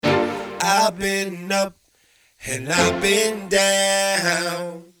I've been up and I've been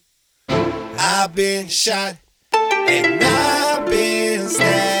down. I've been shot and I've been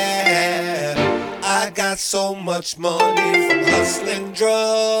stabbed. I got so much money from hustling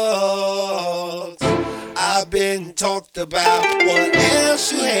drugs. I've been talked about. What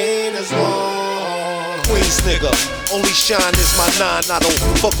else you haters want? Queens nigga, only shine is my nine. I don't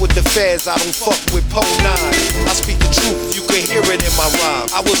fuck with the feds, I don't fuck with Po 9. I speak the truth, you can hear it in my rhyme.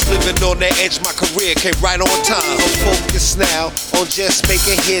 I was living on that edge, my career came right on time. I'm focused now on just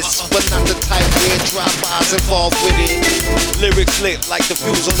making hits, but not the type where drive-bys involved with it. Lyrics lit like the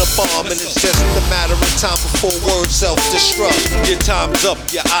fuse on a bomb, and it's just a matter of time before words self-destruct. Your time's up,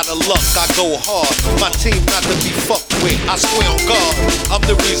 you're out of luck, I go hard. My team not to be fucked with, I swear on God. I'm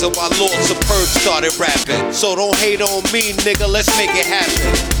the reason why Lord Superb started rapping. So don't hate on me, nigga, let's make it happen.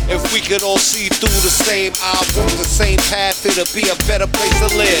 If we could all see through the same eye, walk the same path, it'll be a better place to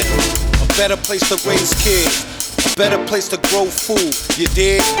live. A better place to raise kids, a better place to grow food, you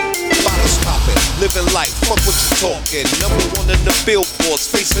dig? Bottles poppin', living life, fuck what you talking. Number one in the billboards,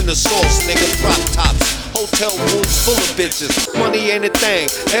 facing the source, nigga, drop tops. Hotel rooms full of bitches, money ain't a thing,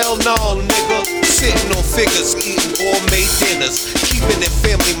 hell no, nigga. Sitting on figures, eating gourmet dinners, keeping it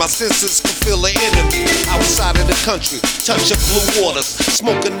family, my senses can feel the enemy. Outside of the country, touching blue waters,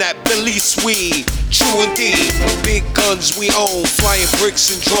 smoking that Belize weed, true indeed. Big guns we own, flying bricks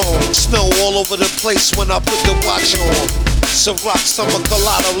and drones, snow all over the place when I put the watch on. Some rock, summer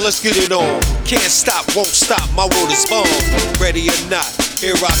colada, let's get it on. Can't stop, won't stop, my word is bomb. Ready or not,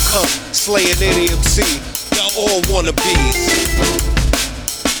 here I come, slaying any MC, y'all all wannabes.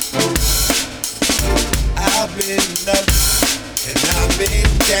 I've been up and I've been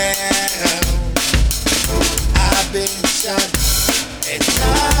down. I've been shot and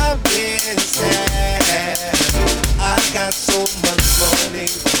I've been stabbed. I got so much money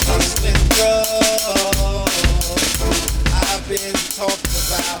from hustling drugs. I've been talked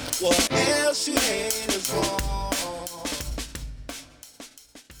about. What else you haters want?